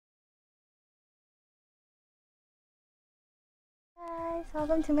Guys,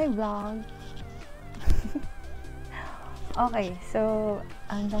 welcome to my vlog. Okay, so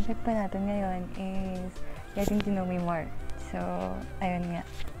ang topic pa natin ngayon is getting to know me more. So, ayun nga.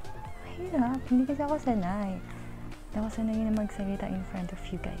 Mahirap, hindi kasi ako sanay. Hindi ako sanay na magsalita in front of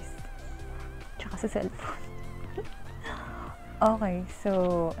you guys. Tsaka sa cellphone. Okay, so,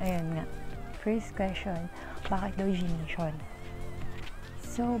 ayun nga. First question, bakit daw G-Nation?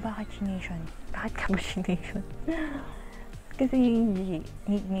 So, bakit G-Nation? Bakit ka ba G-Nation? Kasi yung G,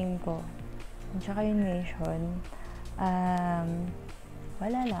 nickname ko. At saka yung Nation,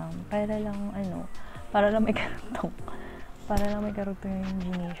 wala lang. Para lang may karugtong. Para lang may karugtong yung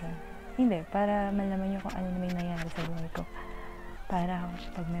G-Nation. Hindi, para malaman nyo kung ano na may nangyari sa buhay ko. Para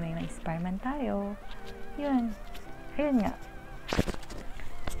pag may ma-inspire man tayo, yun. Ayun nga.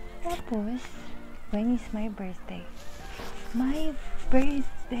 Tapos, when is my birthday? My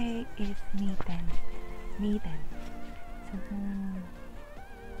birthday is May 10. May 10. So,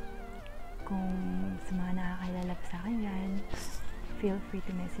 kung sa mga nakakilala pa sa akin dyan, feel free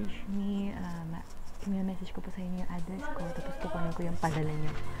to message me. I-message ko po sa inyo yung address ko, tapos kukunin ko yung padala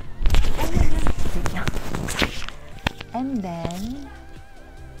nyo. And then,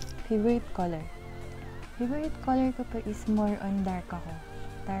 favorite color. Favorite color ko po is more on dark ako.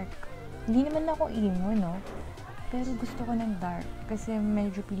 Dark. Hindi naman ako emo, no? Pero gusto ko ng dark kasi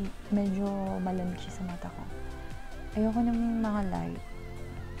medyo malamig siya sa mata ko. Ayoko ng mga light.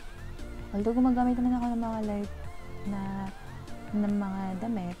 Although gumagamit naman ako ng mga light ng mga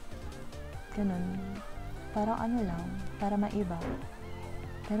damit, ganun. Parang ano lang, para maiba.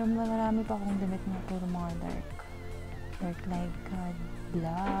 Pero marami pa akong damit na puro mga dark. Dark like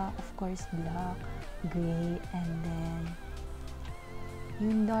black, of course black, gray, and then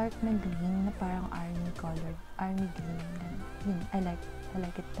yung dark na green na parang army color, army green. Yun, I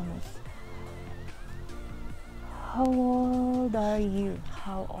like it the most. How old are you?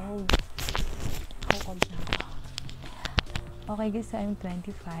 How old na ako? Okay guys, so I'm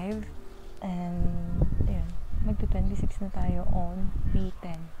 25 and ayun, magto-26 na tayo on May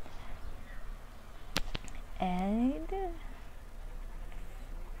 10. And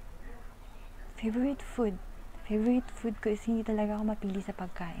favorite food ko is hindi talaga ako mapili sa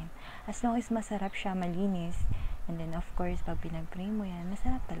pagkain. As long as masarap siya, malinis, and then of course pag pinag-pray mo yan,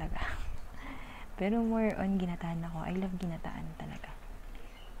 masarap talaga. Pero more on ginataan ako. I love ginataan talaga.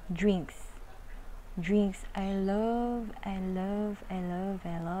 Drinks. I love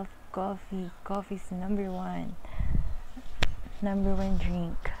coffee. Coffee is number one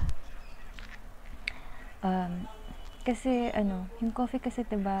drink. Kasi yung coffee kasi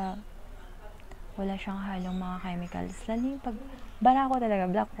diba, wala siyang halong mga chemicals. Lalo yung pag barako talaga,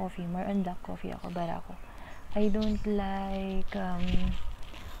 black coffee. More on black coffee ako, barako. I don't like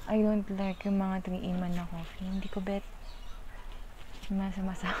yung mga 3-in-1 na coffee. Hindi ko bet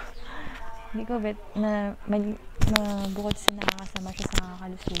masa. Hindi ko bet na bukod sa nakakasama siya sa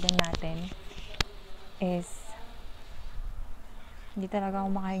kalusugan natin is hindi talaga ako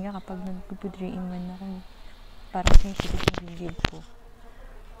makahinga kapag nagpo-3-in-1 ako. Parang sinisikip yung bibig ko.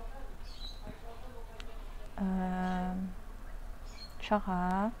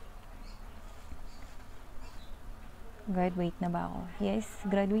 Tsaka graduate na ba ako? Yes,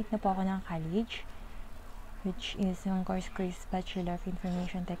 graduate na po ako ng college, which is yung course ko is Bachelor of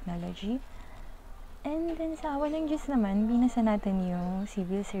Information Technology. And then sa awa ng Diyos naman, binasa natin yung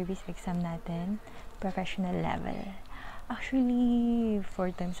civil service exam natin, professional level. Actually,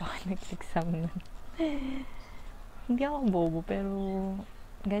 4 times ako nag-exam nun. Hindi ako bobo, pero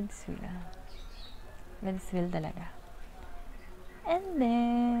God's will. God's will talaga. And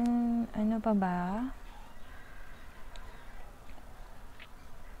then, ano pa ba?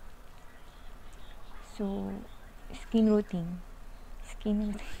 So, skin routine.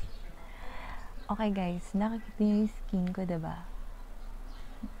 Okay guys, nakikita niyo yung skin ko, diba?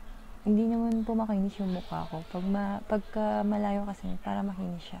 Hindi naman po makinis yung mukha ko. Pagka malayo kasi, para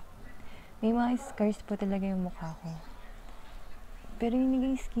makinis siya. May mga scars po talaga yung mukha ko. Pero yung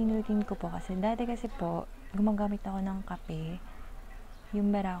naging skin routine ko po kasi, dati kasi po, gumagamit ako ng kape, yung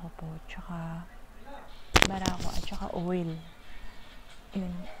barako po, tsaka at tsaka oil.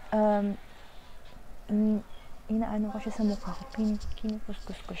 Yun. Inaano ko siya sa mukha ko,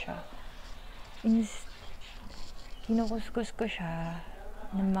 kinukuskus ko siya. Kinukuskus ko siya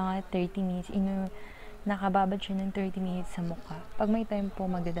ng mga 30 minutes. Nakababad siya ng 30 minutes sa mukha. Pag may time po,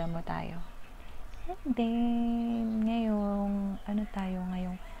 magdadamo tayo. And then, ngayong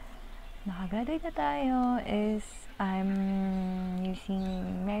nakagraduate na tayo is I'm using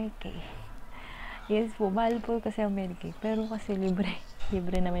Mary Kay. Yes po, mahal po kasi ang Mary Kay. Pero kasi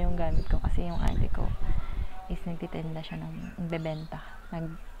libre naman yung gamit ko kasi yung ate ko is nagbebenta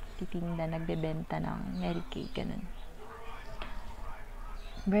ng Mary Kay, ganun.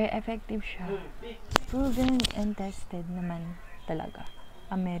 Very effective siya. Proven and tested naman talaga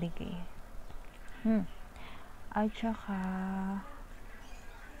ang Mary Kay. At saka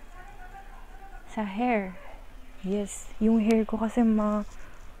sa hair. Yes, yung hair ko kasi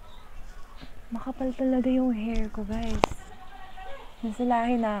makapal talaga yung hair ko, guys. Nasa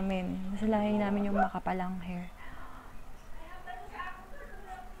lahi namin yung makapalang hair.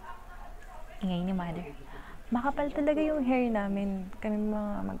 Ingay ni mother. Makapal talaga yung hair namin. Kami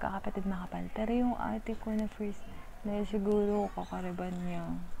mga magkakapatid makapal. Pero yung ate ko na first, dahil siguro kakariban niya.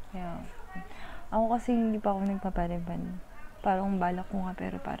 Yeah. Ako kasi hindi pa ako nagpapariban. Parang balak ko nga,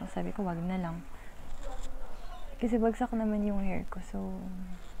 pero parang sabi ko wag na lang. Kasi bagsak naman yung hair ko. So,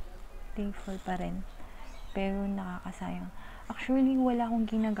 thankful pa rin. Pero nakakasayang. Actually, wala akong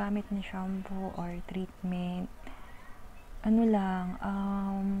ginagamit na shampoo or treatment. Ano lang,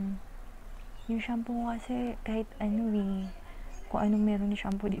 yung shampoo ko kasi kahit kung anong meron ni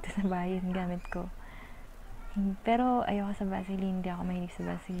shampoo dito sa bahay, gamit ko. Pero ayoko sa Vaseline, hindi ako mahilig sa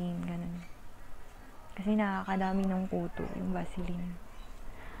Vaseline, ganun. Kasi nakakadami ng kuto yung Vaseline.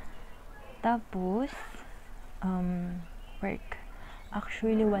 Tapos, work.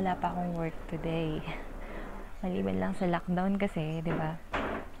 Actually, wala pa akong work today. Maliban lang sa lockdown kasi, di ba?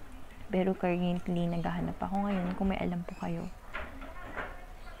 Pero currently, naghahanap ako ngayon kung may alam po kayo.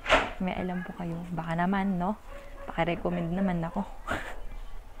 Baka naman, no? Paki-recommend naman ako.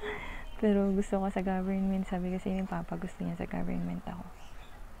 Pero gusto ko sa government. Sabi kasi yung papa gusto niya sa government ako.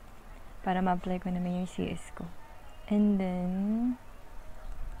 Para ma-apply ko naman yung CS ko. And then,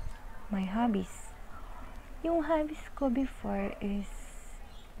 my hobbies. Yung hobbies ko before is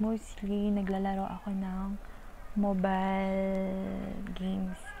mostly naglalaro ako ng mobile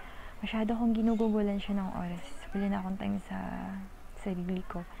games. Masyado akong ginugugulan siya ng oras. Wala na akong time sa sarili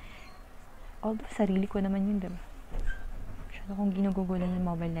ko. Although sarili ko naman yun, diba? Masyado akong ginugugulan ng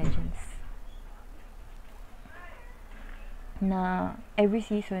Mobile Legends. Na every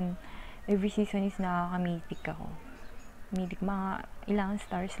season is nakaka-mythic ako. Mythic, mga ilang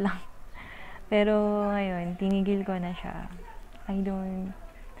stars lang. Pero ngayon, tinigil ko na siya. I don't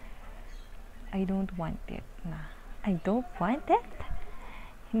want it na. I don't want it?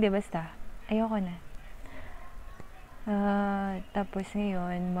 Hindi, basta. Ayoko na. Tapos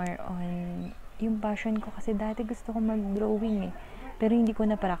ngayon, more on yung passion ko. Kasi dati gusto ko mag-drawing eh. Pero hindi ko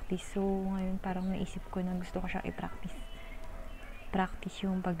na-practice. So, ngayon parang naisip ko na gusto ko siya i-practice. Practice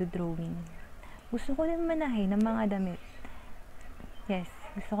yung pagdodrawing. Gusto ko din manahin ng mga damit. Yes,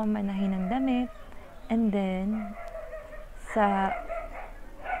 gusto ko manahin ng damit. And then,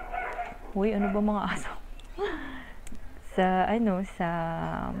 uy, ano ba mga aso? Tsaka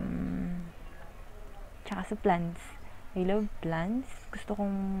sa plants. I love plants. Gusto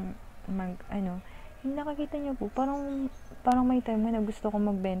kong yung nakakita niyo po, parang may time na gusto kong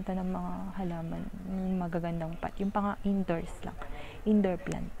magbenta ng mga halaman, yung magagandang pot. Yung pang indoors lang. Indoor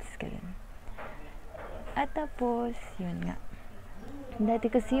plants, ganyan. At tapos, yun nga. Dati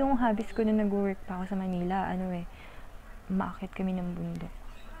kasi yung hobbies ko na nag-work pa ako sa Manila, umaakit kami ng bundok.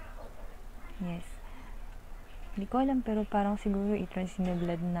 Yes. Hindi ko alam, pero parang siguro it-runs in the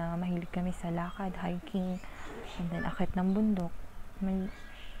blood na mahilig kami sa lakad, hiking, and then akit ng bundok.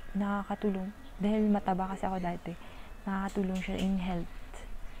 Nakakatulong. Dahil mataba kasi ako dati, nakakatulong siya in health.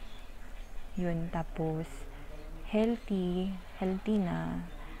 Yun, tapos, healthy na,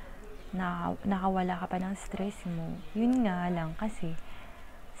 nakawala ka pa ng stress mo. Yun nga lang kasi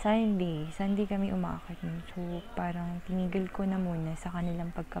Sunday kami umaakit. So parang tinigil ko na muna sa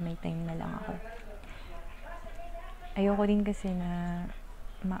kanilang pagka may time na lang ako. Ayoko din kasi na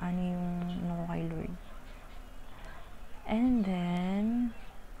maano yung ko kay Lord. And then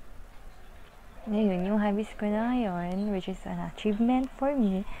ngayon, yung hobbies ko na ngayon, which is an achievement for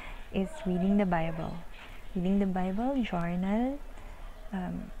me, is reading the Bible. Reading the Bible, journal,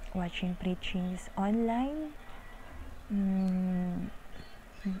 watching preachings online,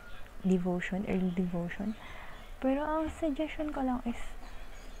 early devotion. Pero ang suggestion ko lang is,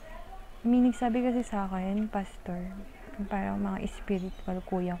 may nagsabi kasi sa akin, pastor, parang mga spiritual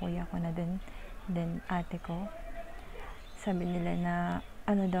kuya ko na din, then ate ko, sabi nila na,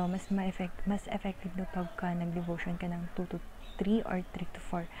 mas effective daw pagka nag-devotion ka ng 2 to 3 or 3 to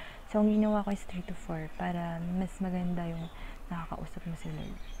 4. So, ang ginawa ko is 3 to 4 para mas maganda yung nakakausap mo si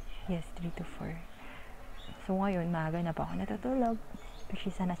Lord. Yes, 3 to 4. So, ngayon, maaga na pa ako natutulog, which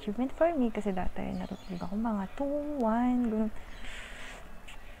is an achievement for me kasi dati natutulog ako mga 2, 1, gano'n.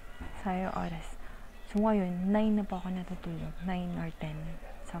 Sayang oras. So, ngayon, 9 na pa ako natutulog. 9 or 10.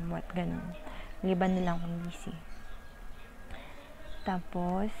 Somewhat, gano'n. Liban na lang kung busy.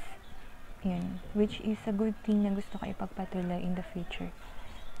 Tapos, yun. Which is a good thing na gusto ko ipagpatuloy in the future.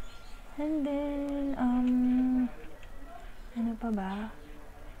 And then, ano pa ba?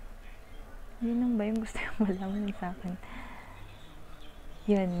 Yun lang ba yung gusto yung malaman sa akin?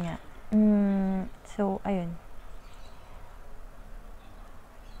 Yun nga. So, ayun.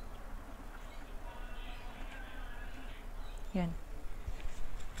 Yun.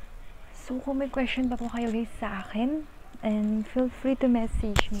 So, kung may question pa po kayo guys sa akin, and feel free to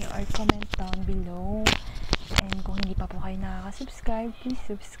message me or comment down below. And kung hindi pa po kayo nakaka-subscribe, please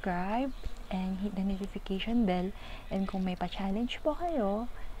subscribe and hit the notification bell. And kung may pa-challenge po kayo,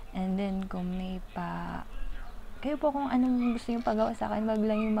 and then kung may pa... Kayo po kung anong gusto nyo pagawa sa akin, wag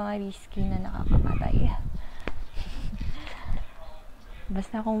lang yung mga risky na nakakamatay.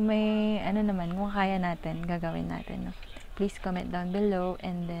 Basta kung may, ano naman, kung kaya natin, gagawin natin. No? Please comment down below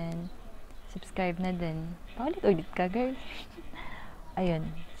and then subscribe na din. Paulit-ulit ka, girl.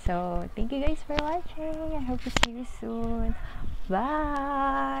 Ayun. So, thank you guys for watching. I hope to see you soon.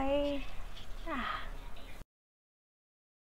 Bye!